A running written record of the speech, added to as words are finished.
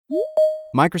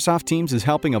Microsoft Teams is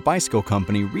helping a bicycle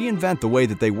company reinvent the way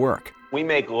that they work. We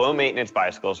make low-maintenance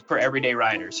bicycles for everyday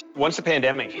riders. Once the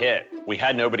pandemic hit, we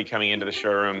had nobody coming into the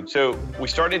showroom, so we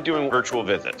started doing virtual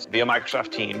visits via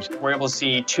Microsoft Teams. We're able to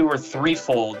see 2 or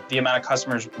 3-fold the amount of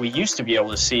customers we used to be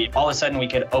able to see. All of a sudden, we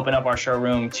could open up our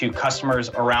showroom to customers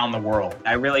around the world.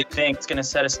 I really think it's going to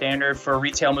set a standard for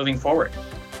retail moving forward.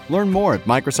 Learn more at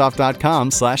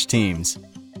Microsoft.com/Teams.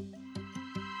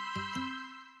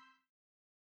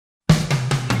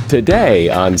 Today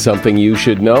on Something You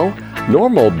Should Know,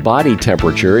 normal body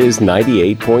temperature is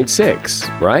 98.6,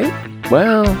 right?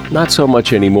 Well, not so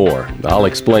much anymore. I'll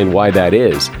explain why that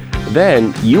is.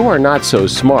 Then, you are not so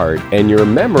smart and your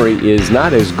memory is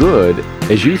not as good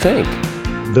as you think.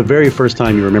 The very first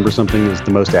time you remember something is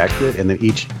the most accurate, and then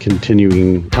each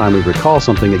continuing time we recall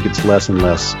something, it gets less and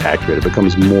less accurate. It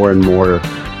becomes more and more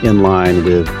in line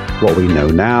with what we know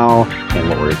now and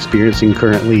what we're experiencing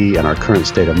currently and our current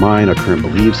state of mind, our current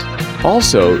beliefs.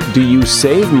 Also, do you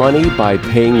save money by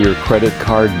paying your credit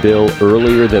card bill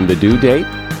earlier than the due date?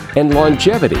 And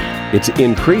longevity, it's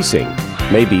increasing,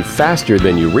 maybe faster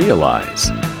than you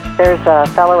realize. There's a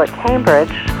fellow at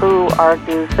Cambridge who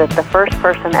argues that the first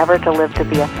person ever to live to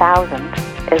be 1,000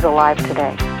 is alive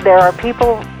today. There are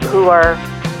people who are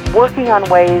working on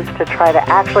ways to try to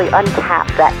actually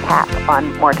untap that cap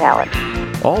on mortality.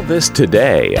 All this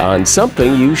today on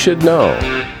Something You Should Know.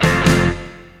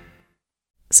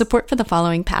 Support for the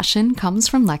following passion comes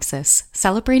from Lexus,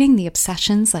 celebrating the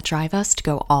obsessions that drive us to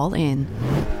go all in.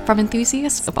 From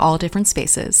enthusiasts of all different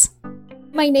spaces.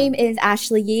 My name is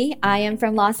Ashley Yee. I am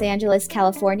from Los Angeles,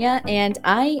 California, and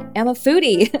I am a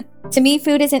foodie. To me,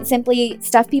 food isn't simply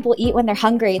stuff people eat when they're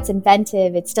hungry. It's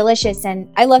inventive, it's delicious, and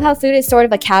I love how food is sort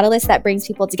of a catalyst that brings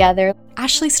people together.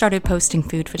 Ashley started posting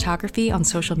food photography on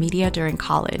social media during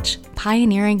college,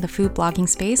 pioneering the food blogging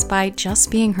space by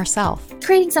just being herself.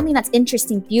 Creating something that's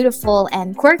interesting, beautiful,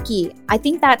 and quirky, I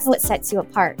think that's what sets you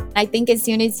apart. I think as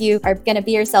soon as you are going to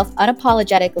be yourself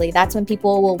unapologetically, that's when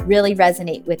people will really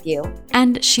resonate with you.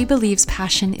 And she believes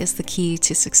passion is the key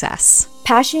to success.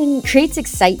 Passion creates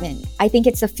excitement. I think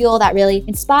it's the fuel that really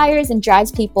inspires and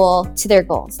drives people to their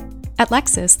goals. At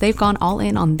Lexus, they've gone all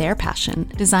in on their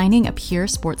passion, designing a pure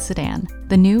sports sedan,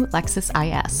 the new Lexus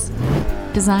IS.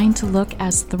 Designed to look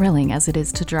as thrilling as it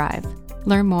is to drive.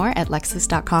 Learn more at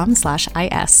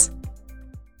lexus.com/IS.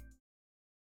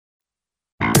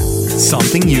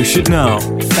 Something you should know.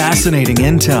 Fascinating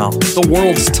intel, the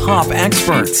world's top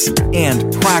experts,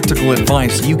 and practical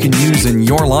advice you can use in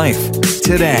your life.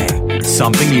 Today,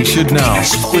 Something You Should Know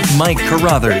with Mike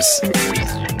Carruthers.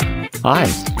 Hi,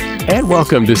 and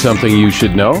welcome to Something You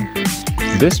Should Know.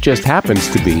 This just happens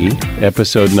to be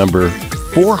episode number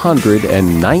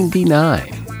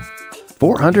 499.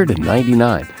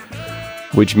 499.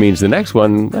 Which means the next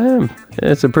one,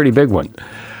 it's a pretty big one.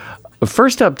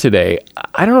 First up today,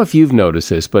 I don't know if you've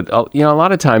noticed this, but a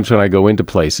lot of times when I go into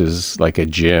places like a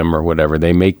gym or whatever,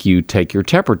 they make you take your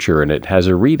temperature and it has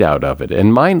a readout of it.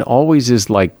 And mine always is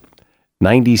like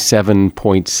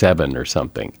 97.7 or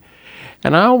something.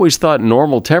 And I always thought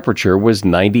normal temperature was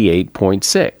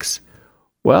 98.6.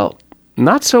 Well,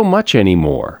 not so much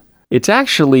anymore. It's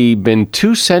actually been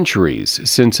 2 centuries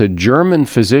since a German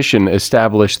physician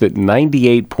established that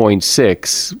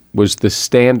 98.6 was the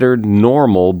standard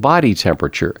normal body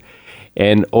temperature.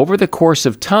 And over the course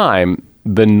of time,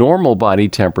 the normal body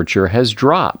temperature has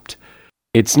dropped.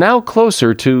 It's now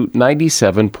closer to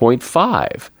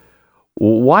 97.5.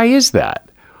 Why is that?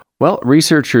 Well,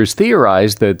 researchers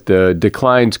theorize that the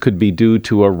declines could be due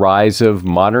to a rise of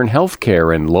modern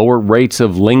healthcare and lower rates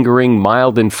of lingering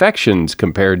mild infections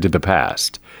compared to the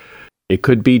past. It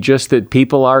could be just that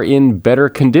people are in better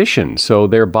condition, so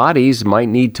their bodies might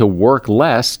need to work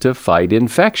less to fight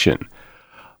infection.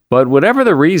 But whatever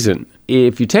the reason,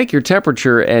 if you take your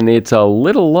temperature and it's a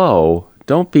little low,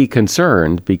 don't be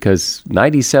concerned because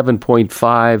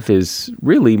 97.5 is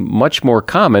really much more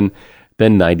common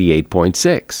than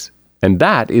 98.6. And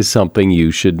that is something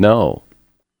you should know.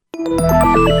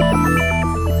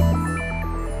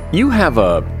 You have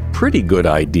a pretty good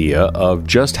idea of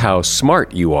just how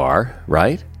smart you are,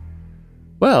 right?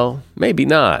 Well, maybe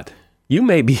not. You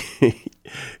may be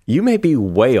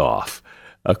way off.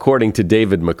 According to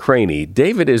David McCraney,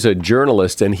 David is a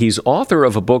journalist and he's author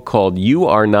of a book called You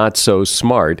Are Not So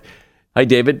Smart. Hi,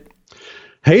 David.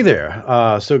 Hey there.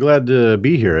 So glad to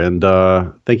be here, and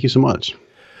thank you so much.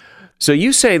 So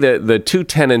you say that the 2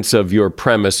 tenets of your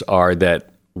premise are that,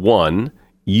 1,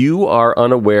 you are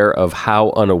unaware of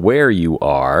how unaware you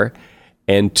are,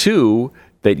 and 2,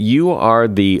 that you are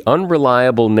the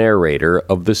unreliable narrator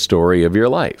of the story of your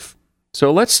life.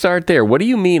 So let's start there. What do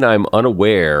you mean I'm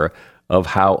unaware of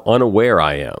how unaware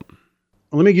I am.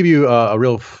 Let me give you a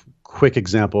real quick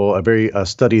example. A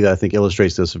study that I think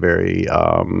illustrates this very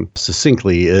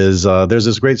succinctly is there's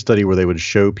this great study where they would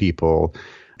show people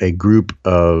a group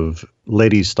of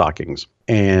ladies' stockings.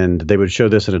 And they would show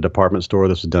this in a department store.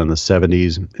 This was done in the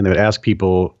 70s. And they would ask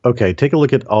people, okay, take a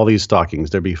look at all these stockings.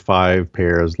 There'd be 5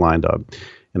 pairs lined up.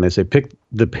 And they say, pick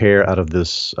the pair out of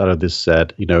this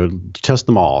set, test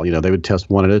them all. They would test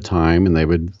one at a time, and they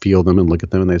would feel them and look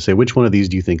at them. And they'd say, which one of these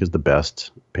do you think is the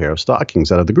best pair of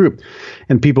stockings out of the group?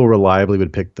 And people reliably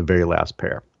would pick the very last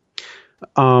pair.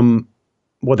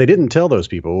 What they didn't tell those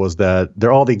people was that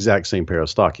they're all the exact same pair of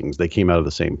stockings. They came out of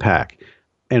the same pack.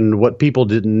 And what people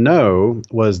didn't know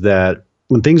was that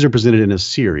when things are presented in a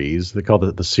series, they call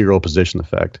it the serial position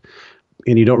effect,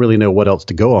 and you don't really know what else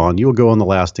to go on, you will go on the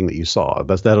last thing that you saw.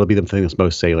 That'll be the thing that's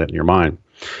most salient in your mind.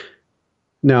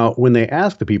 Now, when they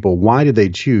asked the people, why did they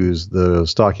choose the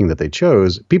stocking that they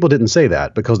chose, people didn't say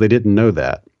that because they didn't know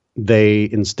that. They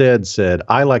instead said,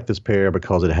 I like this pair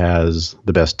because it has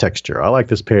the best texture. I like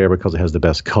this pair because it has the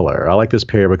best color. I like this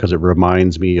pair because it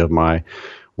reminds me of my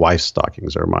wife's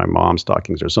stockings or my mom's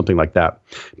stockings or something like that.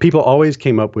 People always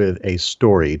came up with a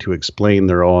story to explain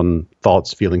their own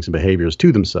thoughts, feelings, and behaviors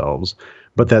to themselves,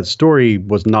 but that story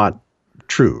was not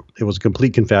true. It was a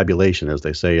complete confabulation, as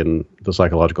they say in the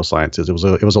psychological sciences. It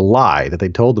was a lie that they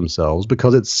told themselves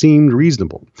because it seemed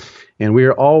reasonable. And we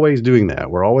are always doing that.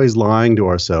 We're always lying to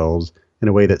ourselves in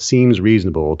a way that seems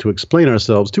reasonable to explain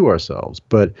ourselves to ourselves.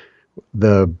 But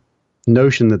the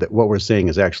notion that what we're saying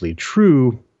is actually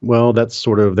true, well,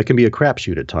 that can be a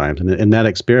crapshoot at times. And in that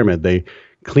experiment, they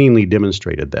cleanly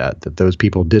demonstrated that those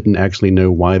people didn't actually know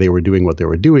why they were doing what they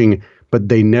were doing, but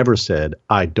they never said,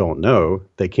 I don't know.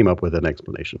 They came up with an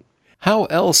explanation. How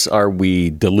else are we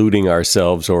deluding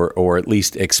ourselves or at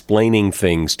least explaining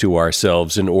things to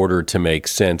ourselves in order to make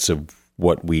sense of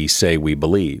what we say we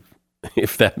believe,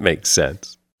 if that makes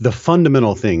sense? The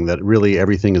fundamental thing that really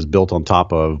everything is built on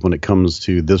top of when it comes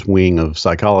to this wing of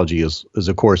psychology is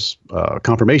of course,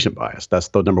 confirmation bias. That's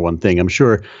the number one thing. I'm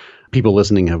sure people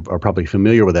listening are probably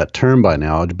familiar with that term by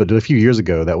now, but a few years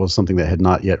ago, that was something that had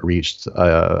not yet reached,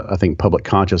 I think, public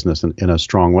consciousness in a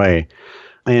strong way.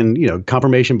 And,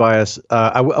 confirmation bias,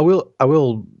 I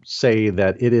will say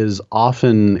that it is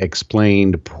often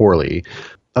explained poorly.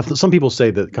 Some people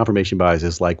say that confirmation bias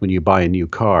is like when you buy a new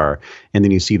car and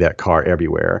then you see that car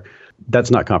everywhere. That's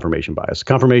not confirmation bias.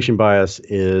 Confirmation bias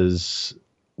is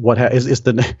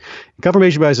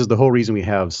confirmation bias is the whole reason we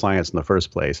have science in the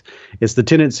first place. It's the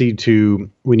tendency to,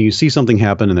 when you see something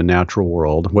happen in the natural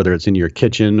world, whether it's in your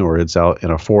kitchen or it's out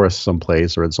in a forest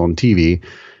someplace or it's on TV,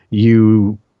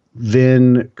 you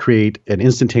then create an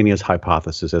instantaneous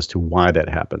hypothesis as to why that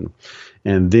happened.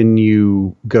 And then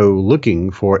you go looking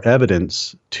for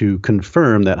evidence to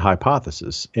confirm that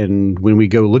hypothesis. And when we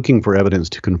go looking for evidence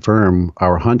to confirm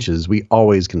our hunches, we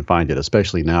always can find it,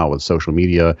 especially now with social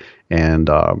media and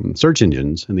search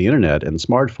engines and the internet and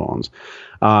smartphones.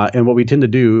 And what we tend to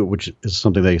do, which is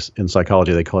something in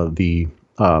psychology, they call it the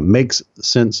makes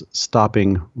sense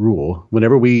stopping rule.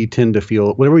 Whenever we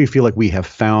feel like we have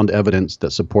found evidence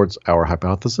that supports our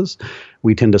hypothesis,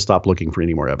 we tend to stop looking for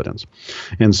any more evidence.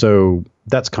 And so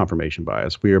that's confirmation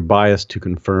bias. We are biased to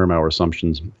confirm our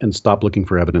assumptions and stop looking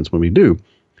for evidence when we do.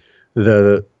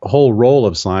 The whole role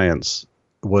of science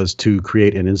was to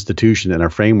create an institution and a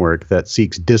framework that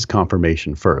seeks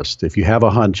disconfirmation first. If you have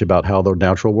a hunch about how the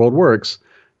natural world works,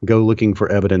 go looking for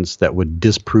evidence that would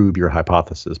disprove your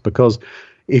hypothesis. Because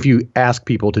if you ask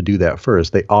people to do that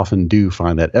first, they often do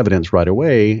find that evidence right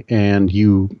away. And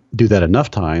you do that enough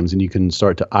times, and you can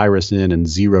start to iris in and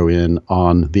zero in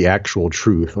on the actual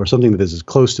truth, or something that is as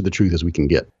close to the truth as we can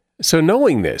get. So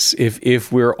knowing this,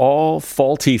 if we're all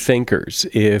faulty thinkers,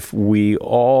 if we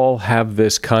all have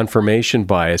this confirmation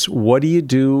bias, what do you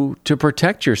do to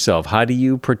protect yourself? How do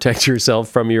you protect yourself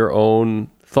from your own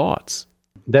thoughts?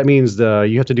 That means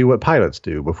you have to do what pilots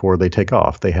do before they take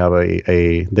off. They have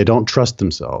they don't trust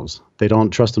themselves. They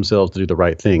don't trust themselves to do the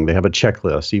right thing. They have a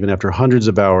checklist. Even after hundreds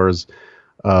of hours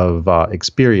of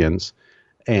experience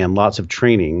and lots of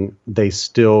training, they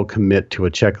still commit to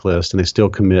a checklist, and they still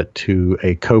commit to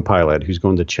a co-pilot who's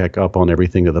going to check up on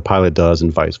everything that the pilot does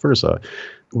and vice versa.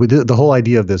 The whole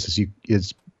idea of this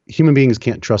is human beings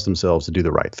can't trust themselves to do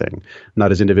the right thing,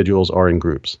 not as individuals or in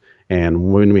groups.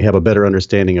 And when we have a better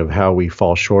understanding of how we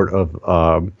fall short of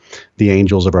the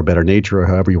angels of our better nature, or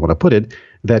however you want to put it,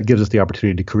 that gives us the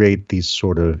opportunity to create these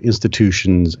sort of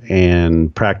institutions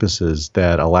and practices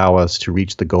that allow us to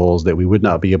reach the goals that we would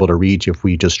not be able to reach if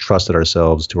we just trusted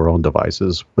ourselves to our own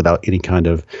devices without any kind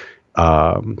of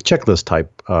checklist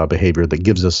type behavior that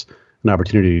gives us an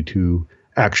opportunity to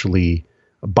actually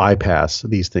bypass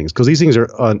these things, because these things are,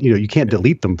 you can't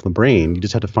delete them from the brain. You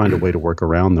just have to find a way to work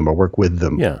around them or work with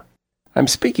them. Yeah. I'm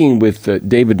speaking with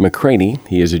David McCraney.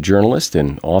 He is a journalist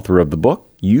and author of the book,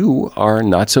 You Are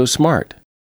Not So Smart.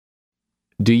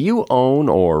 Do you own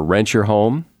or rent your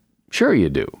home? Sure you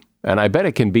do. And I bet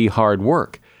it can be hard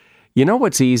work. You know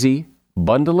what's easy?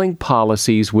 Bundling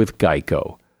policies with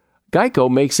Geico.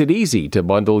 Geico makes it easy to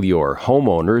bundle your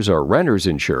homeowner's or renter's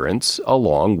insurance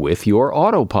along with your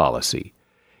auto policy.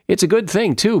 It's a good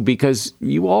thing, too, because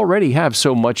you already have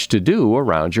so much to do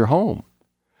around your home.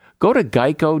 Go to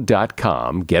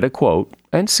geico.com, get a quote,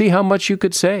 and see how much you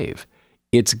could save.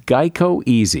 It's Geico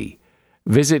easy.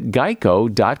 Visit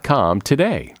geico.com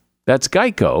today. That's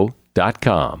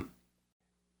geico.com.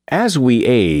 As we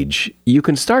age, you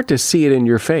can start to see it in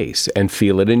your face and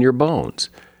feel it in your bones.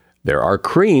 There are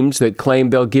creams that claim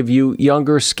they'll give you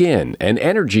younger skin and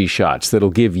energy shots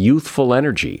that'll give youthful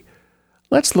energy.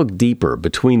 Let's look deeper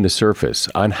between the surface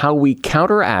on how we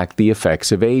counteract the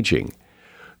effects of aging.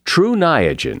 True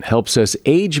Niagen helps us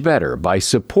age better by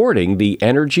supporting the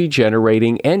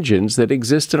energy-generating engines that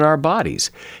exist in our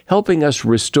bodies, helping us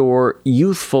restore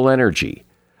youthful energy.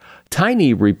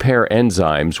 Tiny repair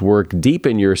enzymes work deep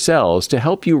in your cells to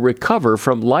help you recover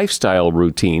from lifestyle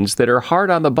routines that are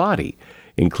hard on the body,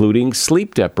 including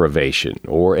sleep deprivation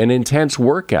or an intense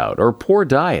workout or poor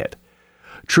diet.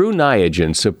 True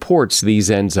Niagen supports these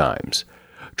enzymes.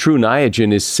 True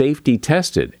Niagen is safety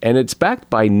tested, and it's backed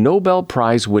by Nobel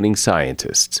Prize-winning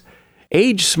scientists.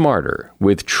 Age smarter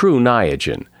with True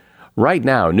Niagen. Right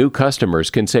now, new customers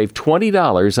can save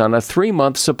 $20 on a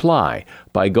 3-month supply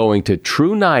by going to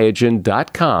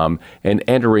TrueNiagen.com and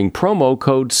entering promo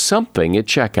code SOMETHING at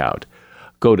checkout.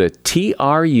 Go to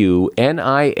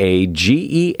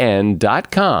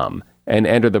TruNiagen.com and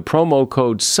enter the promo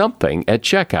code SOMETHING at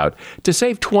checkout to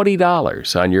save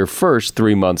 $20 on your first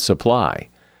 3-month supply.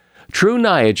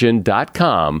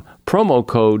 TrueNiagen.com, promo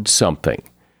code SOMETHING.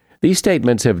 These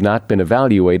statements have not been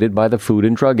evaluated by the Food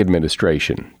and Drug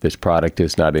Administration. This product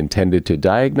is not intended to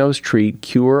diagnose, treat,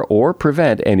 cure, or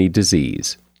prevent any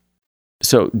disease.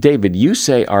 So, David, you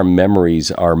say our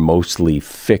memories are mostly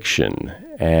fiction.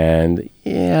 And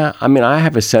yeah, I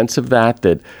have a sense of that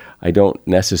I don't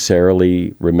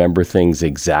necessarily remember things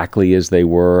exactly as they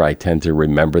were. I tend to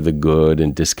remember the good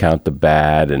and discount the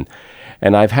bad.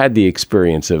 And I've had the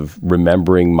experience of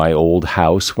remembering my old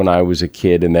house when I was a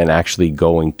kid and then actually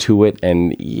going to it.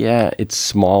 And yeah, it's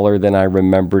smaller than I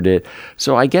remembered it.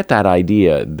 So I get that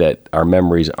idea that our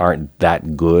memories aren't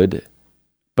that good.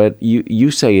 But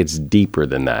you say it's deeper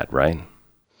than that, right?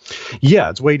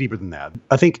 Yeah, it's way deeper than that.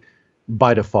 I think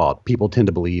by default, people tend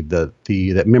to believe that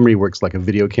that memory works like a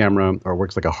video camera or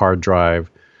works like a hard drive,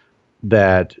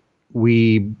 that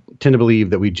we tend to believe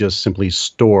that we just simply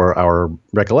store our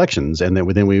recollections, and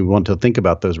then we want to think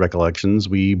about those recollections,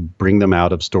 we bring them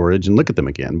out of storage and look at them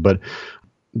again. But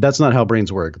that's not how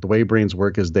brains work. The way brains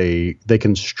work is they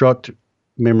construct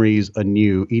memories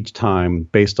anew each time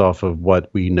based off of what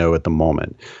we know at the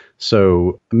moment.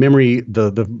 So memory,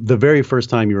 the very first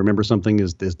time you remember something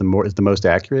is the most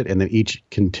accurate, and then each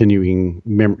continuing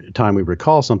time we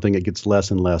recall something, it gets less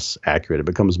and less accurate. It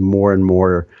becomes more and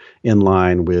more in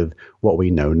line with what we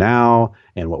know now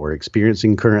and what we're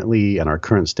experiencing currently and our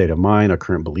current state of mind, our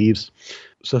current beliefs.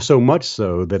 So much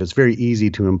so that it's very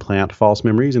easy to implant false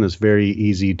memories, and it's very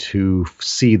easy to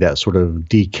see that sort of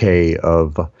decay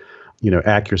of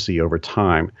accuracy over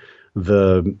time.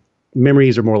 The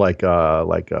memories are more like a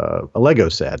Lego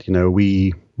set.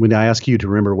 When I ask you to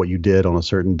remember what you did on a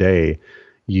certain day,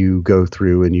 you go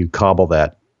through and you cobble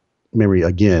that memory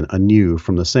again anew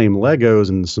from the same Legos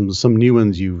and some new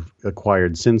ones you've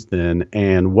acquired since then.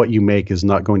 And what you make is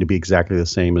not going to be exactly the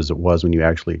same as it was when you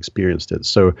actually experienced it.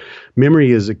 So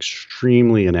memory is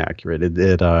extremely inaccurate.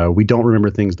 We don't remember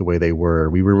things the way they were.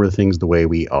 We remember things the way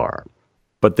we are.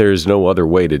 But there's no other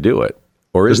way to do it.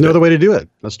 Or There's no other way to do it.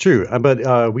 That's true.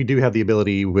 But we do have the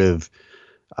ability with,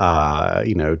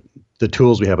 the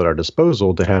tools we have at our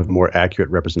disposal to have more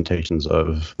accurate representations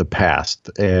of the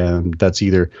past. And that's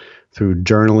either through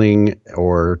journaling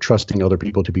or trusting other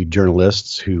people to be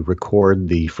journalists who record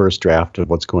the first draft of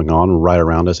what's going on right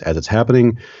around us as it's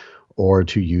happening, or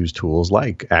to use tools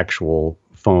like actual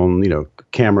phone,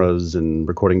 cameras and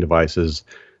recording devices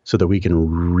so that we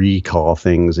can recall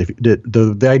things.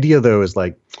 The idea, though, is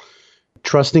like,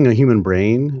 trusting a human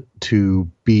brain to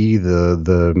be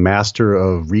the master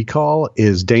of recall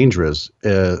is dangerous.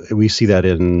 We see that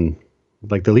in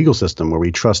like the legal system where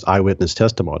we trust eyewitness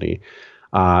testimony,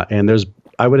 and there's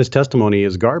eyewitness testimony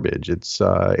is garbage. It's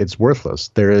worthless.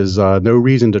 There is no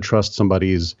reason to trust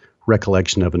somebody's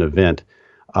recollection of an event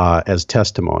as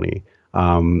testimony.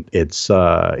 It's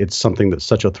something that's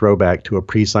such a throwback to a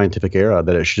pre-scientific era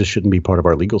that it just shouldn't be part of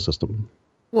our legal system.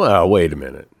 Well, wait a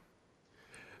minute.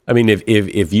 I mean,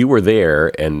 if you were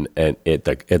there and at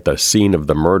the scene of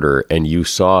the murder and you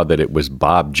saw that it was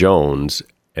Bob Jones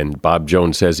and Bob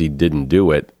Jones says he didn't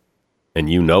do it, and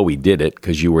you know he did it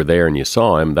because you were there and you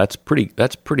saw him, that's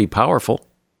pretty powerful.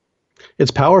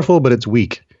 It's powerful, but it's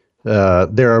weak.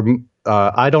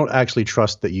 I don't actually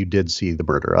trust that you did see the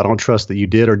murder. I don't trust that you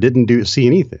did or didn't see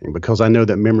anything, because I know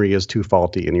that memory is too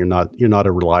faulty and you're not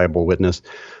a reliable witness,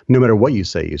 no matter what you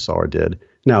say you saw or did.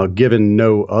 Now, given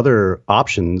no other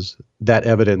options, that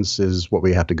evidence is what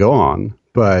we have to go on.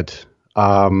 But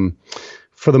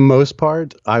for the most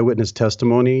part, eyewitness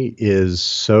testimony is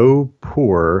so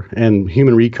poor, and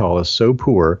human recall is so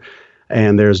poor,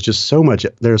 and there's so much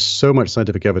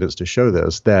scientific evidence to show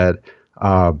this that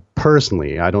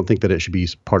personally, I don't think that it should be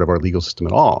part of our legal system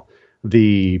at all.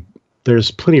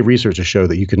 There's plenty of research to show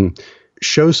that you can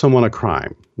show someone a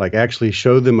crime, like actually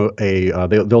show them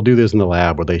they'll do this in the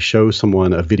lab where they show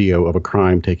someone a video of a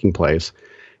crime taking place,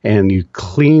 and you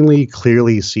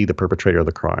clearly see the perpetrator of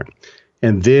the crime.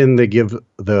 And then they give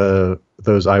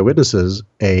those eyewitnesses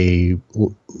a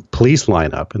police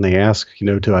lineup, and they ask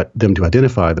them to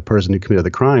identify the person who committed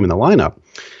the crime in the lineup.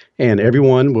 And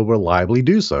everyone will reliably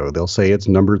do so. They'll say it's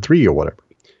number 3 or whatever.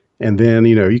 And then,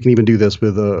 you can even do this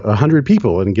with 100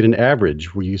 people and get an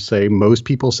average where you say most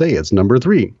people say it's number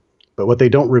 3. But what they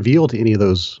don't reveal to any of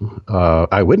those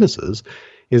eyewitnesses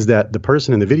is that the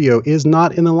person in the video is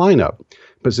not in the lineup.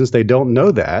 But since they don't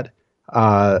know that,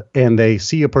 and they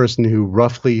see a person who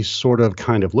roughly sort of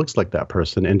kind of looks like that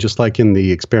person, and just like in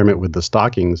the experiment with the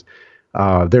stockings,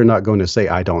 they're not going to say,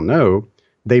 I don't know.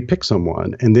 They pick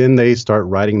someone, and then they start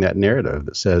writing that narrative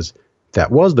that says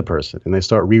that was the person, and they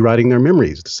start rewriting their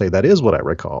memories to say that is what I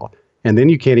recall. And then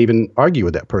you can't even argue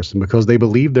with that person because they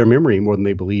believe their memory more than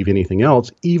they believe anything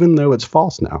else, even though it's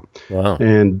false now. Wow.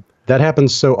 And that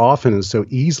happens so often and so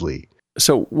easily.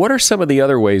 So what are some of the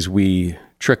other ways we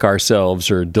trick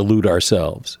ourselves or delude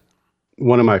ourselves?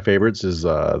 One of my favorites is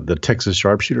the Texas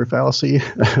sharpshooter fallacy.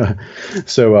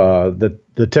 So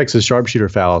the Texas sharpshooter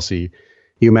fallacy,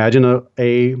 you imagine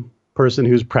a person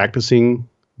who's practicing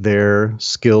their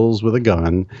skills with a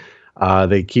gun.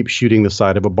 They keep shooting the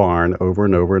side of a barn over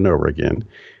and over and over again.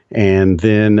 And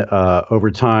then over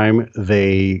time,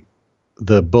 the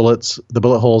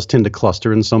bullet holes tend to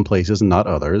cluster in some places and not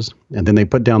others. And then they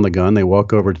put down the gun, they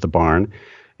walk over to the barn,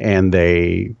 and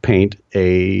they paint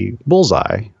a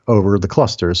bullseye over the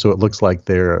cluster so it looks like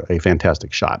they're a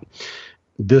fantastic shot.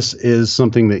 This is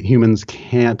something that humans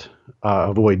can't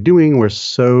avoid doing. We're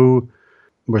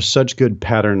such good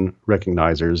pattern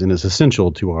recognizers, and it's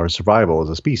essential to our survival as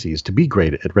a species to be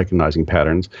great at recognizing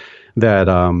patterns, that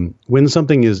when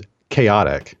something is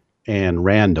chaotic and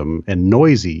random and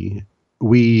noisy,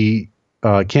 we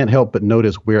can't help but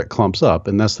notice where it clumps up.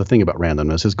 And that's the thing about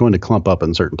randomness. It's going to clump up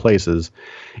in certain places.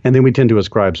 And then we tend to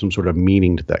ascribe some sort of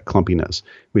meaning to that clumpiness.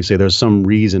 We say there's some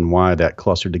reason why that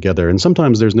clustered together. And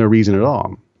sometimes there's no reason at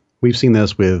all. We've seen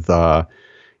this with,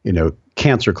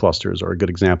 cancer clusters are a good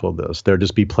example of this. There'll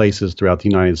just be places throughout the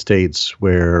United States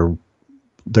where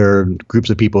there are groups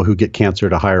of people who get cancer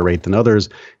at a higher rate than others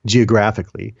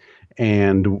geographically.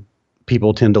 And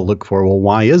people tend to look for, well,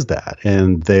 why is that?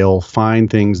 And they'll find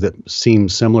things that seem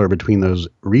similar between those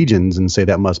regions and say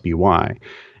that must be why.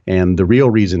 And the real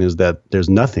reason is that there's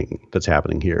nothing that's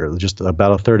happening here. Just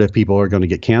about a third of people are going to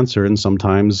get cancer, and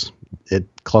sometimes it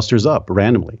clusters up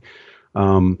randomly.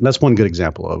 That's one good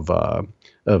example of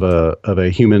a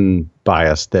human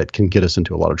bias that can get us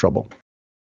into a lot of trouble.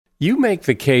 You make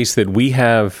the case that we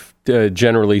have,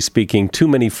 generally speaking, too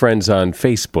many friends on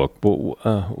Facebook.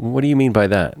 What do you mean by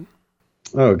that?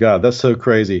 Oh, God, that's so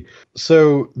crazy.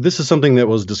 So this is something that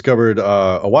was discovered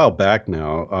a while back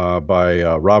now by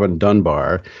Robin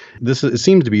Dunbar. It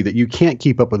seems to be that you can't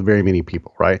keep up with very many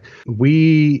people, right?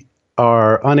 We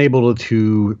are unable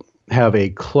to have a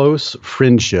close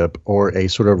friendship or a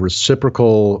sort of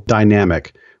reciprocal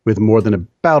dynamic with more than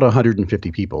about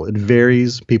 150 people. It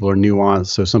varies. People are nuanced.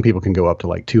 So some people can go up to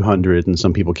like 200 and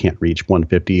some people can't reach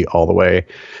 150 all the way.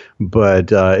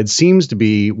 But it seems to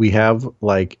be we have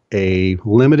like a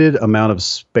limited amount of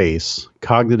space,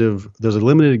 there's a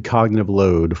limited cognitive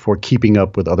load for keeping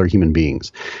up with other human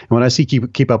beings. And when I say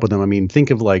keep up with them, I mean, think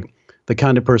of like the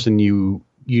kind of person you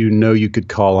could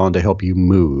call on to help you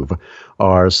move,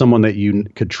 or someone that you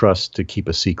could trust to keep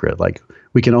a secret. Like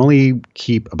we can only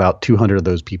keep about 200 of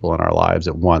those people in our lives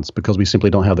at once because we simply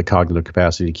don't have the cognitive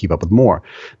capacity to keep up with more.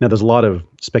 Now, there's a lot of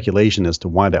speculation as to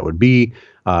why that would be.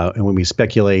 And when we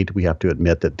speculate, we have to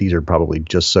admit that these are probably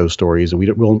just so stories,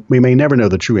 and we may never know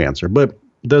the true answer. But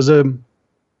there's a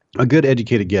good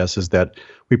educated guess is that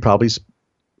we probably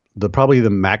the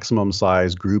maximum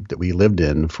size group that we lived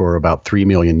in for about 3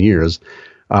 million years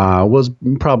was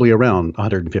probably around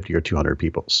 150 or 200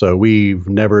 people. So we've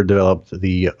never developed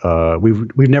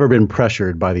we've never been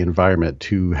pressured by the environment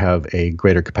to have a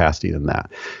greater capacity than that,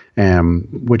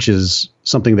 which is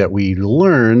something that we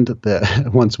learned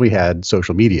that once we had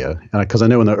social media. Because I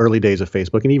know in the early days of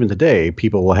Facebook and even today,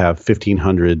 people will have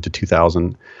 1,500 to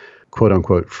 2,000 quote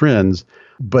unquote friends,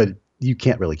 but you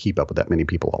can't really keep up with that many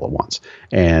people all at once.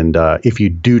 And if you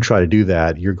do try to do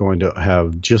that, you're going to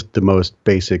have just the most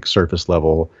basic surface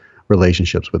level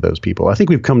relationships with those people. I think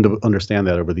we've come to understand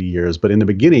that over the years, but in the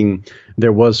beginning,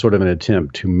 there was sort of an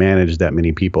attempt to manage that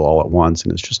many people all at once,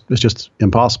 and it's just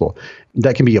impossible.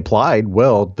 That can be applied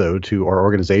well, though, to our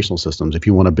organizational systems. If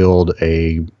you want to build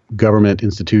a government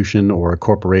institution or a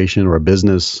corporation or a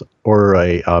business or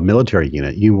a military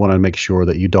unit, you want to make sure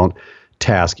that you don't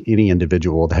task any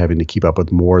individual with having to keep up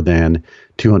with more than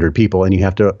 200 people. And you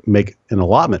have to make an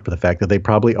allotment for the fact that they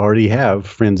probably already have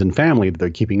friends and family that they're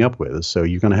keeping up with. So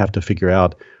you're going to have to figure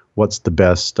out what's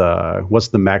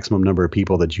the maximum number of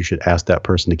people that you should ask that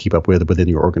person to keep up with within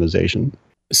your organization.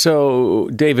 So,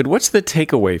 David, what's the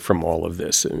takeaway from all of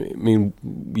this? I mean,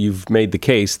 you've made the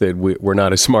case that we're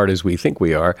not as smart as we think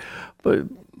we are, but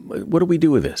what do we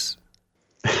do with this?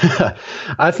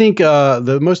 I think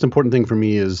the most important thing for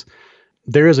me is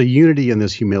there is a unity in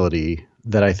this humility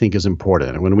that I think is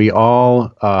important. When we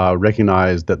all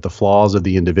recognize that the flaws of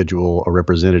the individual are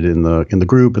represented in the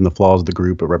group, and the flaws of the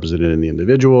group are represented in the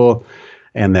individual,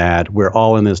 and that we're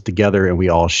all in this together and we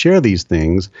all share these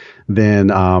things, then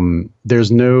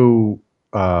there's no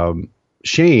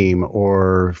shame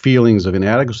or feelings of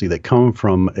inadequacy that come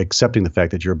from accepting the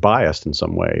fact that you're biased in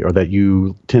some way, or that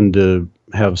you tend to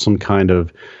have some kind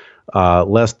of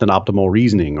less than optimal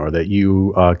reasoning, or that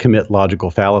you commit logical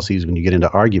fallacies when you get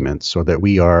into arguments, or that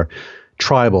we are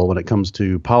tribal when it comes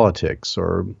to politics,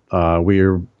 or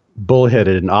we're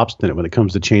bullheaded and obstinate when it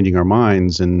comes to changing our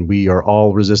minds, and we are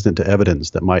all resistant to evidence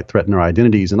that might threaten our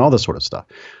identities and all this sort of stuff.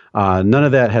 None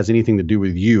of that has anything to do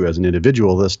with you as an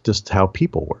individual. That's just how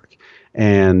people work.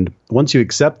 And once you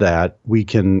accept that, we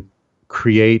can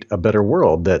create a better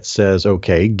world that says,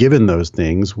 okay, given those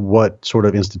things, what sort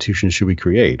of institutions should we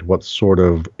create? What sort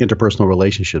of interpersonal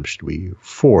relationships should we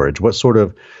forge? What sort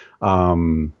of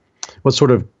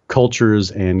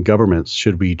cultures and governments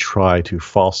should we try to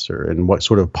foster? And what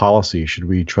sort of policy should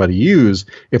we try to use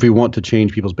if we want to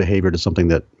change people's behavior to something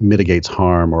that mitigates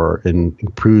harm or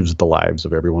improves the lives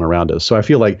of everyone around us? So I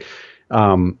feel like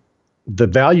the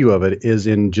value of it is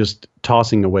in just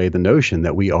tossing away the notion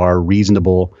that we are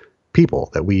reasonable people,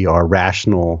 that we are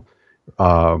rational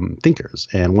thinkers.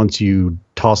 And once you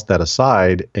toss that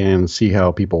aside and see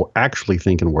how people actually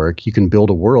think and work, you can build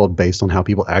a world based on how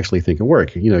people actually think and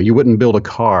work. You know, you wouldn't build a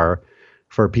car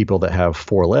for people that have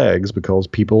 4 legs because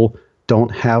people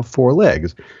don't have 4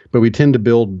 legs. But we tend to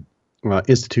build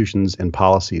institutions and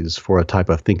policies for a type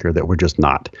of thinker that we're just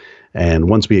not. And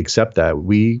once we accept that,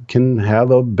 we can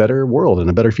have a better world and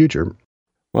a better future.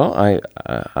 Well,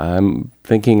 I'm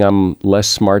thinking I'm less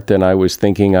smart than I was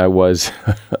thinking I was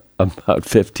about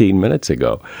 15 minutes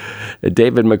ago.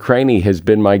 David McCraney has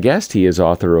been my guest. He is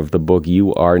author of the book,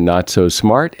 You Are Not So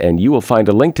Smart, and you will find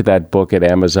a link to that book at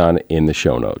Amazon in the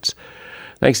show notes.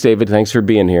 Thanks, David. Thanks for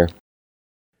being here.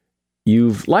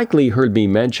 You've likely heard me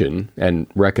mention and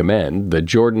recommend the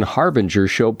Jordan Harbinger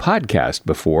Show podcast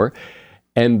before.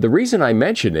 And the reason I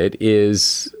mention it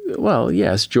is, well,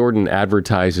 yes, Jordan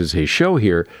advertises his show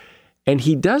here, and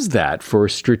he does that for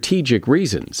strategic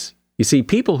reasons. You see,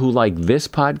 people who like this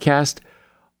podcast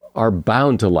are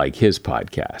bound to like his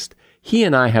podcast. He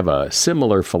and I have a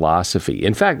similar philosophy.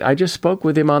 In fact, I just spoke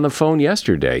with him on the phone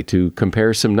yesterday to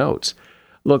compare some notes.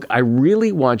 Look, I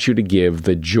really want you to give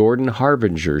the Jordan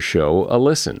Harbinger Show a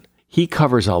listen. He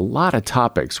covers a lot of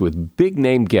topics with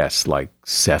big-name guests like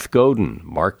Seth Godin,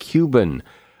 Mark Cuban,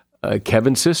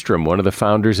 Kevin Systrom, one of the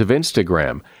founders of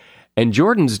Instagram. And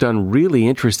Jordan's done really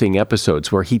interesting episodes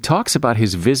where he talks about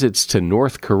his visits to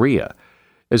North Korea,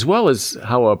 as well as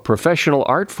how a professional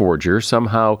art forger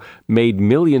somehow made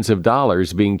millions of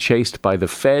dollars being chased by the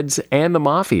feds and the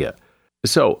mafia.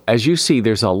 So, as you see,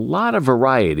 there's a lot of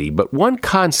variety, but one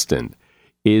constant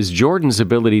is Jordan's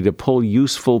ability to pull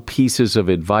useful pieces of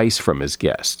advice from his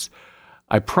guests.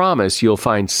 I promise you'll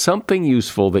find something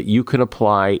useful that you can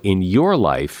apply in your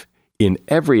life in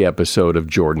every episode of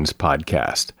Jordan's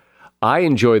podcast. I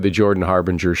enjoy the Jordan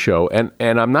Harbinger Show, and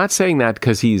I'm not saying that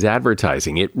because he's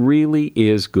advertising. It really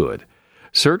is good.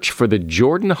 Search for the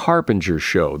Jordan Harbinger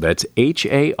Show. That's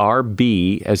Harb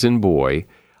as in boy,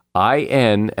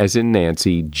 IN as in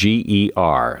Nancy,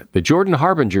 GER. The Jordan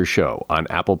Harbinger Show on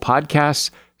Apple Podcasts,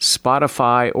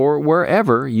 Spotify, or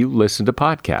wherever you listen to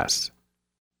podcasts.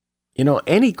 You know,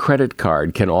 any credit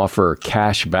card can offer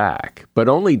cash back, but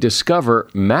only Discover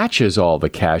matches all the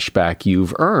cash back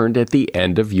you've earned at the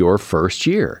end of your first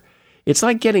year. It's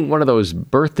like getting one of those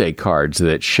birthday cards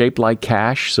that's shaped like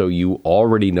cash, so you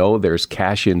already know there's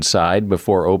cash inside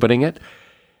before opening it.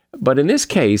 But in this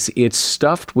case, it's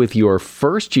stuffed with your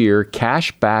first year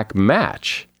cash back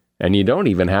match, and you don't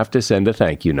even have to send a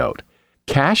thank you note.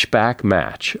 Cash back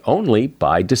match, only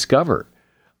by Discover.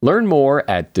 Learn more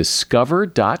at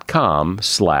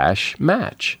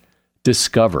discover.com/match.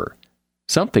 Discover.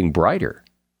 Something brighter.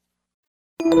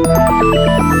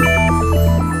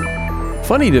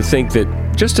 Funny to think that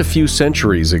just a few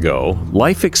centuries ago,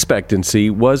 life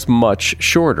expectancy was much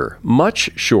shorter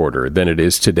than it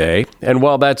is today. And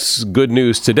while that's good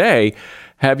news today,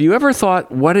 have you ever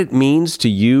thought what it means to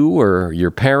you or your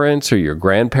parents or your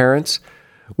grandparents?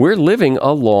 We're living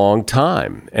a long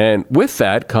time, and with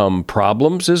that come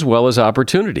problems as well as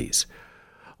opportunities.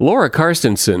 Laura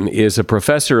Carstensen is a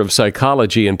professor of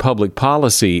psychology and public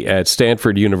policy at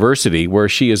Stanford University, where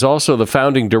she is also the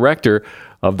founding director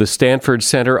of the Stanford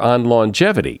Center on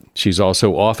Longevity. She's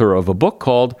also author of a book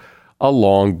called A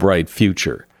Long, Bright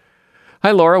Future.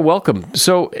 Hi, Laura. Welcome.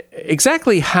 So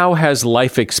exactly how has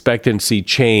life expectancy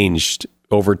changed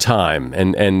over time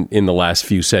and in the last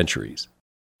few centuries?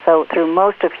 So through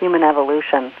most of human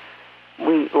evolution,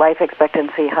 life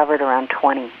expectancy hovered around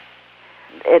 20.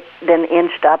 It then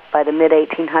inched up. By the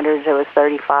mid-1800s, it was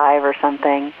 35 or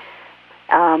something.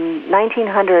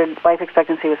 1900, life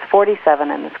expectancy was 47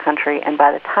 in this country, and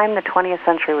by the time the 20th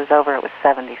century was over, it was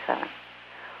 77.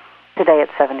 Today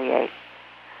it's 78.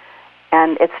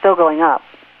 And it's still going up,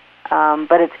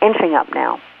 but it's inching up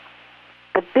now.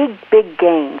 The big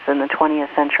gains in the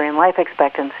 20th century in life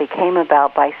expectancy came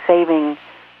about by saving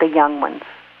the young ones.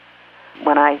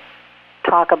 When I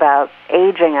talk about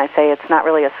aging, I say it's not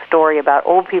really a story about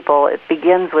old people. It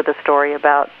begins with a story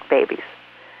about babies.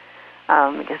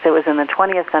 Because it was in the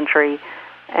 20th century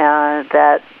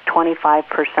that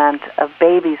 25% of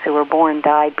babies who were born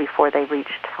died before they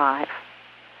reached 5.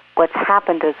 What's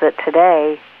happened is that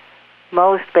today,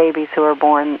 most babies who are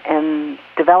born in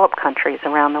developed countries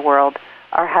around the world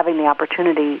are having the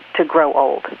opportunity to grow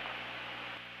old.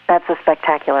 That's a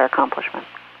spectacular accomplishment.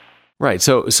 Right.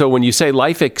 So when you say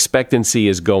life expectancy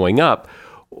is going up,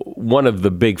 one of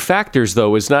the big factors,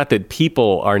 though, is not that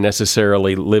people are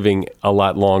necessarily living a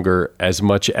lot longer as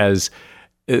much as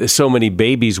so many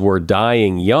babies were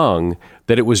dying young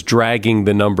that it was dragging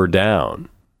the number down.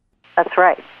 That's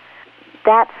right.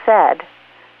 That said,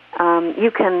 you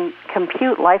can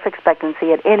compute life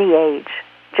expectancy at any age.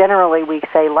 Generally, we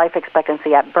say life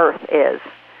expectancy at birth is.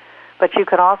 But you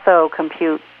could also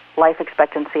compute life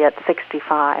expectancy at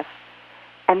 65.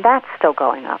 And that's still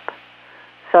going up.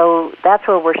 So that's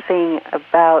where we're seeing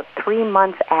about 3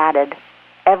 months added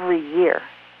every year.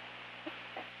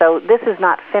 So this is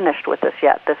not finished with us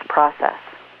yet, this process.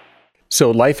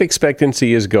 So life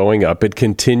expectancy is going up. It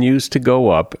continues to go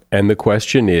up. And the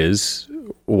question is,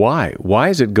 why? Why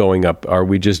is it going up? Are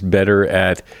we just better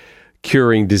at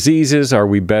curing diseases? Are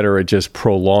we better at just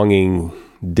prolonging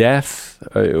death?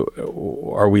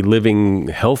 Are we living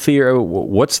healthier?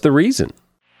 What's the reason?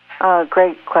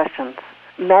 Great questions.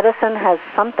 Medicine has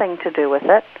something to do with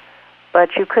it,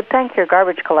 but you could thank your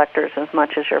garbage collectors as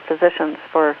much as your physicians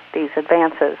for these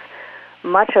advances.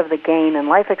 Much of the gain in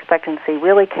life expectancy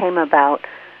really came about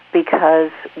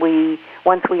because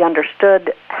once we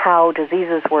understood how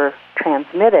diseases were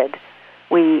transmitted,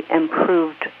 we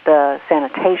improved the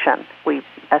sanitation. We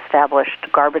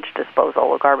established garbage disposal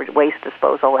or garbage waste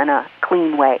disposal in a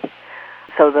clean way.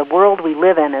 So the world we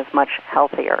live in is much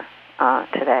healthier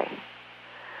today.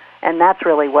 And that's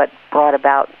really what brought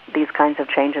about these kinds of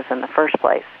changes in the first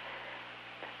place.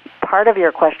 Part of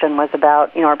your question was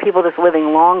about, are people just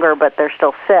living longer but they're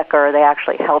still sick, or are they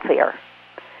actually healthier?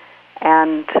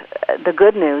 And the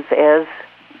good news is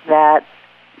that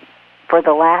for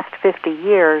the last 50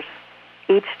 years,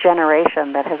 each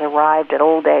generation that has arrived at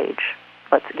old age,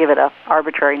 let's give it an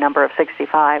arbitrary number of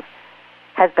 65,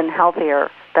 has been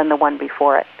healthier than the one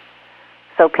before it.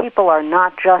 So people are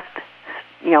not just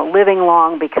living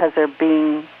long because they're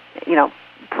being,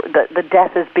 the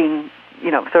death is being,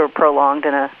 sort of prolonged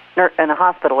in a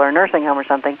hospital or a nursing home or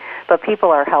something, but people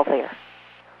are healthier.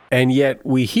 And yet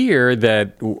we hear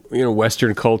that,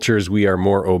 Western cultures, we are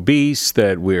more obese,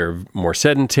 that we're more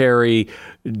sedentary.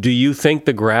 Do you think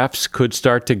the graphs could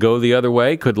start to go the other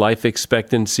way? Could life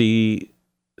expectancy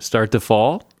start to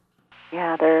fall?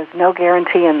 Yeah, there is no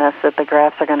guarantee in this that the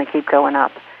graphs are going to keep going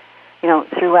up.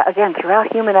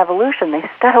 throughout human evolution, they've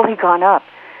steadily gone up.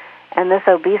 And this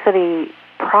obesity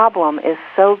problem is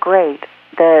so great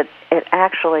that it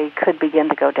actually could begin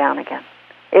to go down again.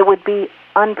 It would be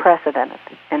unprecedented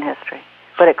in history,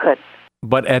 but it could.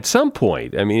 But at some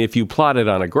point, I mean, if you plot it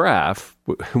on a graph,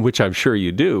 which I'm sure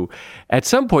you do, at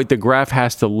some point the graph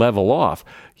has to level off.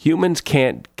 Humans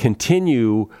can't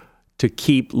continue to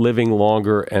keep living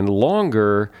longer and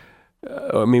longer.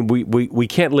 I mean, we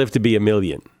can't live to be 1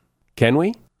 million, can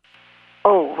we?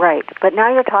 Oh, right. But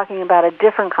now you're talking about a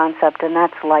different concept, and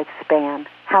that's lifespan,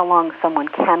 how long someone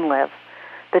can live.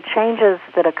 The changes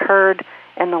that occurred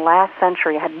in the last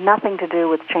century had nothing to do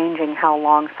with changing how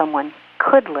long someone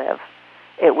could live.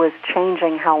 It was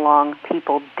changing how long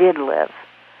people did live.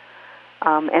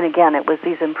 And again, it was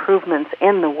these improvements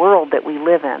in the world that we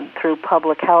live in through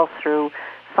public health, through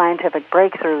scientific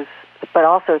breakthroughs, but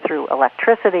also through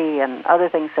electricity and other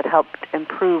things that helped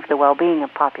improve the well-being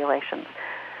of populations.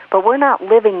 But we're not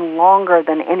living longer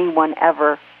than anyone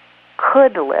ever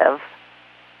could live,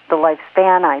 the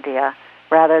lifespan idea.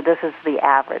 Rather, this is the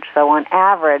average. So on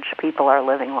average, people are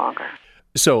living longer.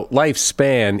 So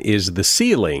lifespan is the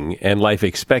ceiling, and life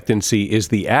expectancy is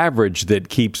the average that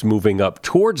keeps moving up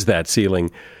towards that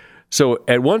ceiling. So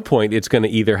at one point, it's going to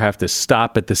either have to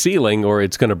stop at the ceiling or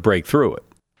it's going to break through it.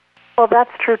 Well,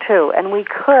 that's true, too. And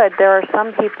there are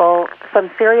some people,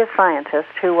 some serious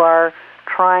scientists, who are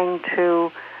trying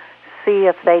to see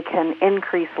if they can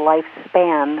increase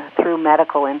lifespan through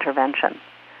medical intervention.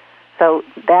 So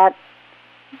that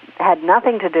had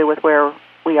nothing to do with where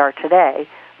we are today,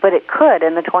 but it could,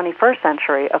 in the 21st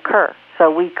century, occur.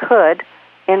 So we could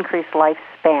increase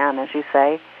lifespan, as you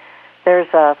say. There's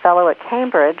a fellow at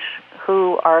Cambridge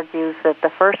who argues that the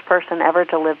first person ever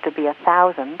to live to be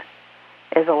 1,000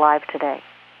 is alive today.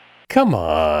 Come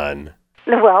on.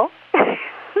 Well,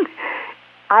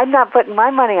 I'm not putting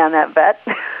my money on that bet.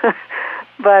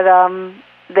 But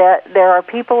there are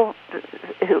people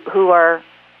who are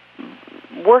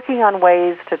working on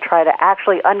ways to try to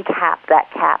actually uncap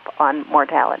that cap on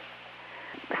mortality.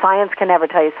 Science can never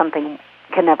tell you something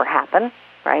can never happen,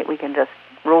 right? We can just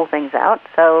rule things out.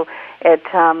 So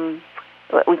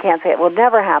we can't say it will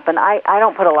never happen. I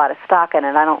don't put a lot of stock in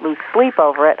it. I don't lose sleep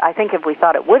over it. I think if we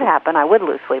thought it would happen, I would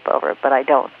lose sleep over it, but I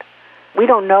don't. We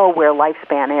don't know where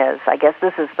lifespan is. I guess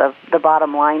this is the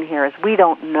bottom line here, is we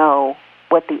don't know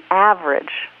what the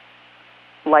average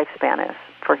lifespan is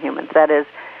for humans. That is,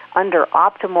 under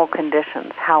optimal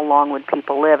conditions, how long would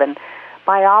people live? And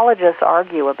biologists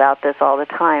argue about this all the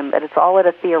time, that it's all at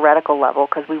a theoretical level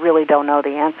because we really don't know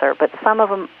the answer. But some of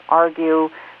them argue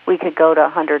we could go to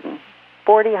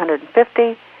 140,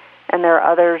 150, and there are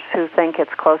others who think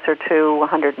it's closer to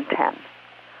 110.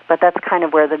 But that's kind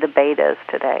of where the debate is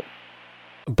today.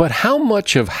 But how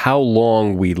much of how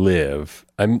long we live,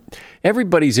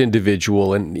 everybody's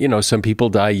individual, and, some people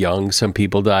die young, some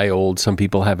people die old, some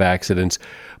people have accidents.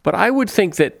 But I would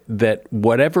think that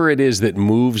whatever it is that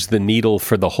moves the needle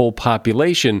for the whole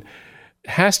population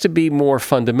has to be more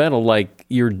fundamental, like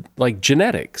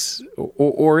genetics,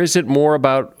 or is it more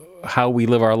about how we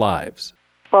live our lives?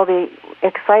 Well, the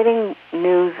exciting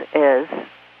news is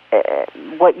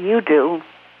what you do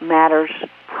matters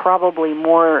probably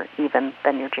more even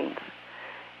than your genes,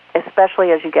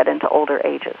 especially as you get into older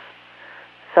ages.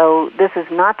 So this is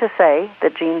not to say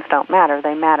that genes don't matter.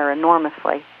 They matter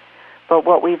enormously. But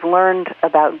what we've learned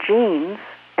about genes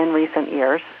in recent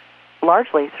years,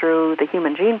 largely through the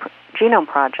Human Genome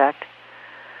Project,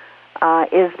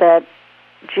 is that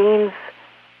genes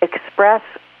express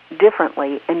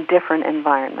differently in different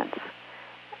environments.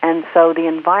 And so the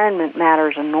environment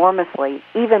matters enormously,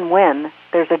 even when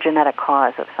there's a genetic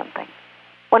cause of something.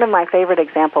 One of my favorite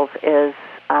examples is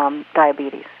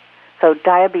diabetes. So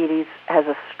diabetes has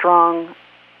a strong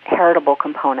heritable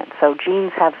component. So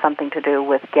genes have something to do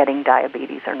with getting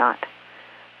diabetes or not.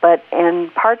 But in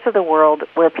parts of the world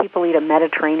where people eat a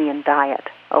Mediterranean diet,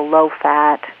 a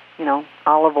low-fat,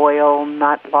 olive oil,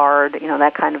 not lard,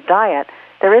 that kind of diet,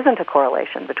 there isn't a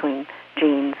correlation between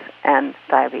genes and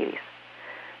diabetes.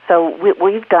 So what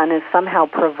we've done is somehow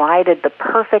provided the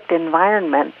perfect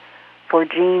environment for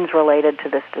genes related to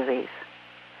this disease.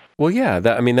 Well, yeah,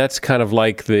 that's kind of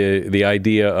like the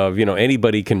idea of,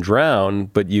 anybody can drown,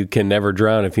 but you can never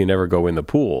drown if you never go in the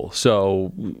pool.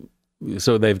 So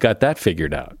they've got that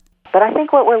figured out. But I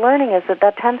think what we're learning is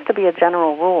that tends to be a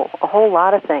general rule. A whole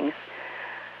lot of things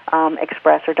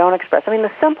express or don't express.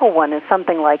 The simple one is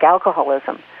something like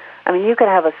alcoholism. You could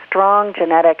have a strong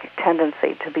genetic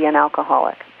tendency to be an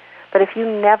alcoholic. But if you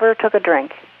never took a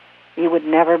drink, you would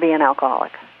never be an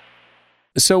alcoholic.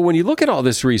 So when you look at all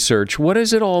this research, what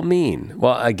does it all mean?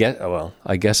 Well, I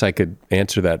guess I could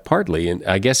answer that partly. And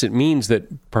I guess it means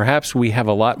that perhaps we have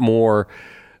a lot more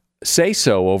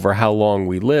say-so over how long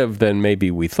we live than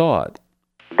maybe we thought.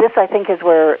 This, I think, is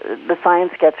where the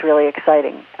science gets really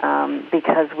exciting,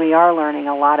 because we are learning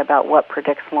a lot about what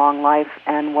predicts long life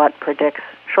and what predicts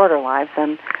shorter lives.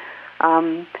 And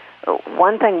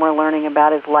one thing we're learning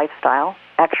about is lifestyle,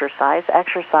 exercise.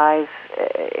 Exercise,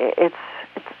 it's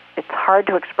hard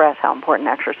to express how important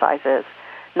exercise is,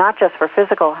 not just for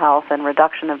physical health and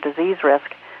reduction of disease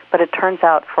risk, but it turns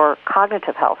out for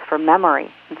cognitive health, for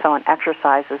memory, and so on.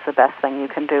 Exercise is the best thing you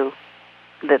can do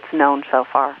that's known so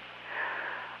far.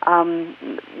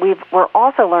 We're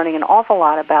also learning an awful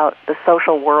lot about the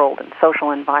social world and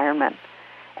social environment,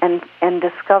 and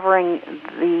discovering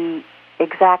the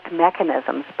exact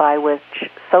mechanisms by which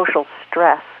social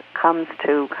stress comes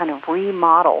to kind of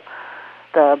remodel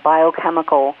the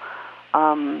biochemical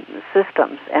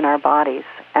systems in our bodies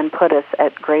and put us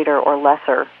at greater or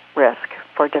lesser risk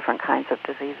for different kinds of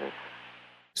diseases.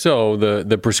 So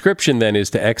the prescription then is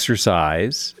to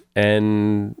exercise,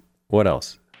 and what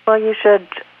else? Well, you should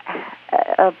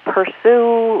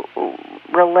pursue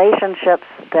relationships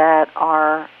that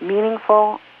are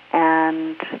meaningful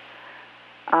and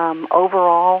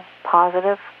overall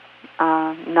positive.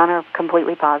 None are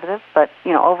completely positive, but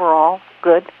overall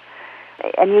good.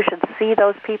 And you should see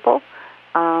those people.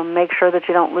 Make sure that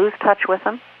you don't lose touch with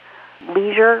them.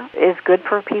 Leisure is good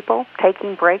for people.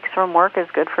 Taking breaks from work is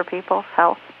good for people's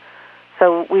health.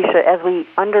 So we should, as we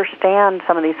understand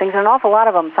some of these things, and an awful lot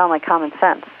of them sound like common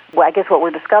sense. Well, I guess what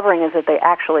we're discovering is that they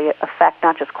actually affect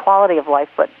not just quality of life,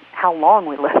 but how long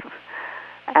we live.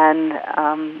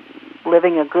 And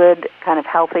living a good, kind of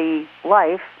healthy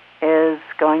life is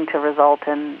going to result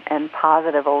in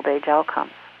positive old age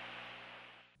outcomes.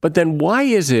 But then why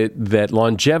is it that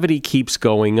longevity keeps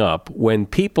going up when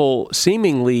people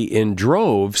seemingly in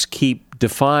droves keep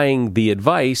defying the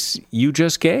advice you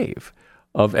just gave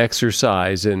of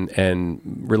exercise and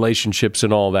relationships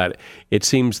and all that? It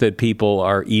seems that people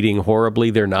are eating horribly,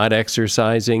 they're not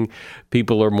exercising,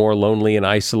 people are more lonely and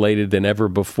isolated than ever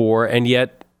before, and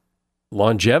yet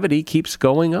longevity keeps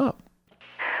going up.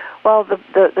 Well,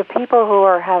 the people who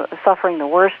are suffering the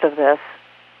worst of this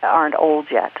aren't old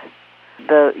yet.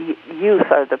 The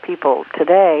youth are the people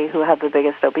today who have the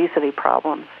biggest obesity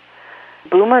problems.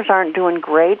 Boomers aren't doing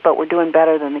great, but we're doing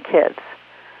better than the kids.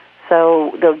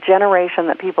 So the generation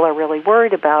that people are really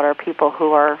worried about are people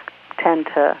who are 10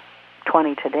 to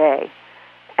 20 today,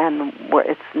 and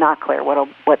it's not clear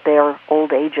what their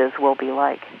old ages will be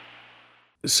like.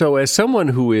 So as someone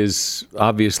who is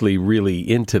obviously really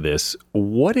into this,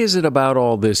 what is it about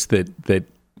all this that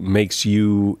makes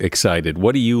you excited?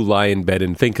 What do you lie in bed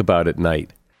and think about at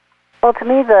night? Well, to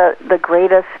me, the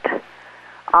greatest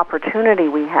opportunity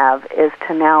we have is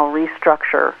to now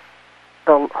restructure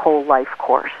the whole life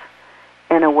course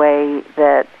in a way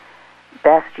that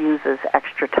best uses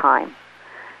extra time.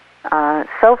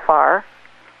 So far,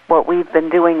 what we've been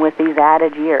doing with these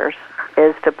added years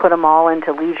is to put them all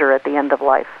into leisure at the end of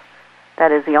life.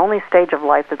 That is, the only stage of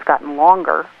life that's gotten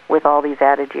longer with all these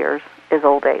added years is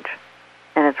old age,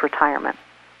 and it's retirement.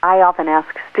 I often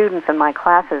ask students in my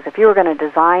classes, if you were going to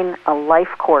design a life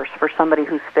course for somebody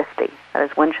who's 50,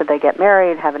 that is, when should they get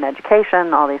married, have an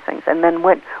education, all these things, and then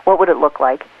what would it look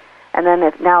like? And then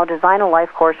now design a life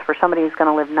course for somebody who's going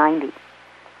to live 90.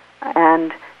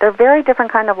 And they're very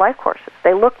different kind of life courses.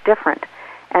 They look different.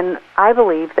 And I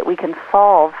believe that we can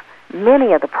solve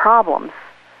many of the problems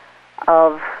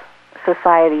of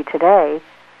society today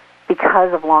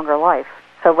because of longer life.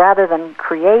 So rather than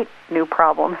create new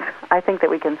problems, I think that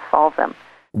we can solve them.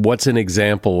 What's an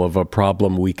example of a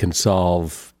problem we can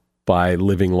solve by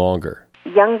living longer?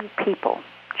 Young people,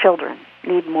 children,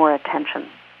 need more attention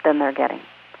than they're getting.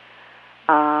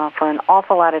 For an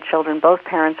awful lot of children, both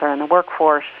parents are in the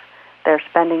workforce. They're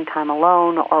spending time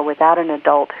alone or without an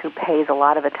adult who pays a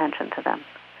lot of attention to them.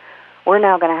 We're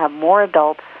now going to have more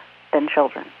adults than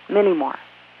children, many more.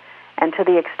 And to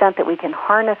the extent that we can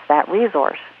harness that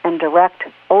resource and direct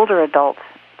older adults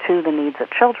to the needs of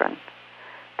children,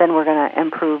 then we're going to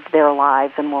improve their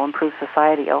lives and we'll improve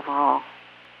society overall.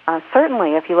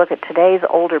 Certainly, if you look at today's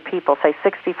older people, say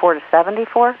 64 to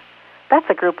 74, that's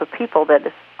a group of people that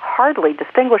is hardly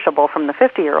distinguishable from the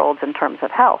 50-year-olds in terms of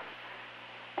health.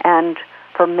 And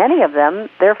for many of them,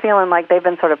 they're feeling like they've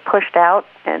been sort of pushed out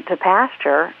into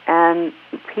pasture, and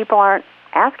people aren't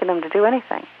asking them to do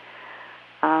anything.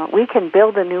 We can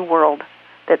build a new world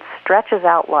that stretches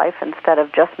out life instead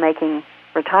of just making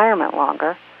retirement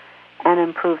longer and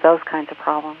improve those kinds of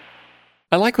problems.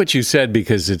 I like what you said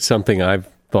because it's something I've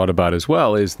thought about as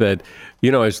well is that,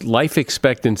 as life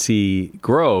expectancy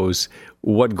grows,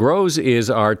 what grows is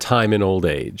our time in old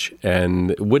age.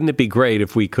 And wouldn't it be great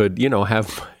if we could,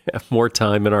 have more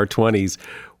time in our 20s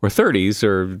or 30s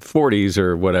or 40s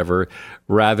or whatever,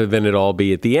 rather than it all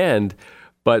be at the end?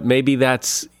 But maybe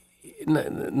that's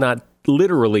not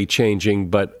literally changing,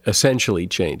 but essentially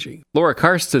changing. Laura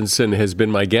Carstensen has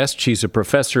been my guest. She's a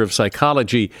professor of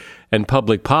psychology and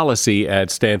public policy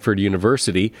at Stanford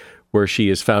University, where she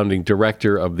is founding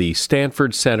director of the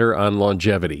Stanford Center on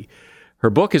Longevity.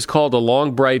 Her book is called A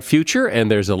Long, Bright Future,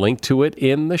 and there's a link to it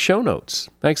in the show notes.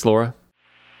 Thanks, Laura.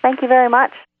 Thank you very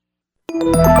much.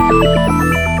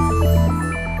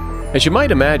 As you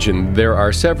might imagine, there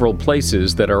are several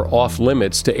places that are off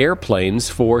limits to airplanes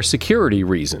for security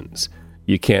reasons.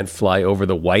 You can't fly over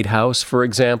the White House, for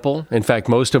example. In fact,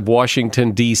 most of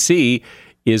Washington, D.C.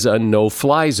 is a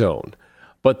no-fly zone.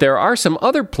 But there are some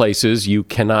other places you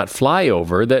cannot fly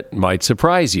over that might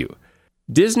surprise you.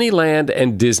 Disneyland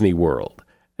and Disney World.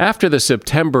 After the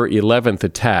September 11th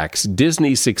attacks,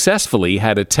 Disney successfully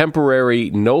had a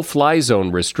temporary no-fly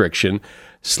zone restriction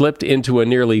slipped into a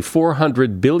nearly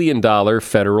 $400 billion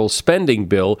federal spending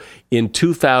bill in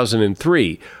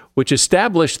 2003, which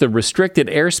established the restricted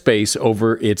airspace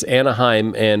over its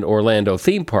Anaheim and Orlando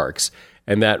theme parks,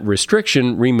 and that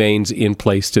restriction remains in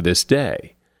place to this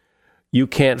day. You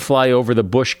can't fly over the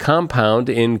Bush compound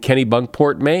in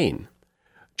Kennebunkport, Maine.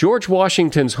 George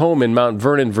Washington's home in Mount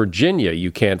Vernon, Virginia,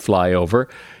 you can't fly over.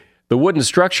 The wooden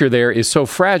structure there is so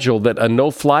fragile that a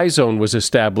no-fly zone was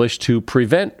established to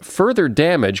prevent further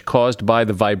damage caused by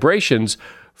the vibrations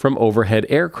from overhead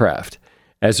aircraft.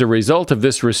 As a result of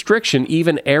this restriction,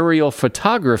 even aerial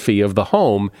photography of the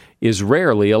home is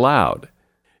rarely allowed.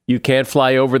 You can't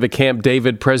fly over the Camp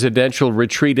David Presidential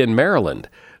Retreat in Maryland.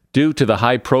 Due to the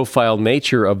high-profile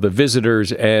nature of the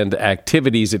visitors and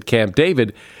activities at Camp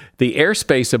David, the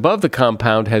airspace above the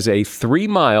compound has a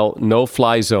 3-mile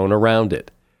no-fly zone around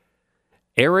it.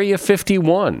 Area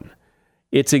 51.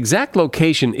 Its exact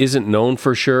location isn't known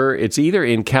for sure. It's either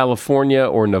in California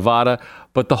or Nevada,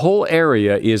 but the whole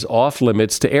area is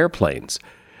off-limits to airplanes.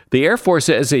 The Air Force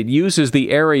says it uses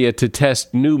the area to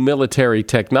test new military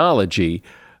technology,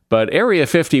 but Area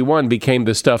 51 became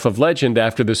the stuff of legend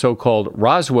after the so-called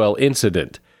Roswell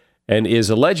incident and is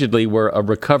allegedly where a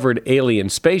recovered alien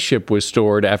spaceship was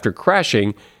stored after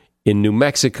crashing in New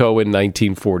Mexico in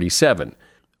 1947.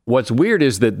 What's weird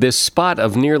is that this spot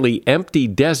of nearly empty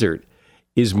desert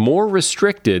is more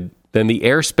restricted than the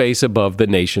airspace above the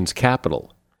nation's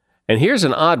capital. And here's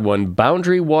an odd one,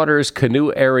 Boundary Waters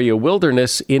Canoe Area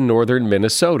Wilderness in northern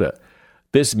Minnesota.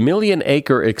 This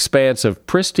million-acre expanse of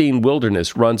pristine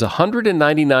wilderness runs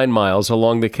 199 miles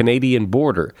along the Canadian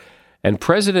border, and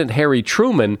President Harry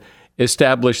Truman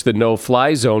established the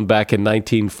no-fly zone back in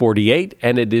 1948,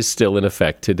 and it is still in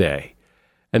effect today.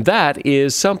 And that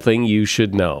is something you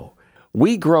should know.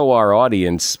 We grow our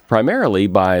audience primarily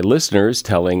by listeners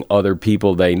telling other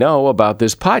people they know about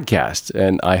this podcast,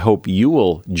 and I hope you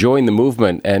will join the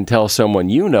movement and tell someone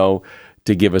you know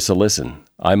to give us a listen.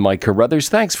 I'm Mike Carruthers.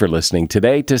 Thanks for listening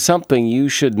today to Something You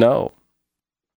Should Know.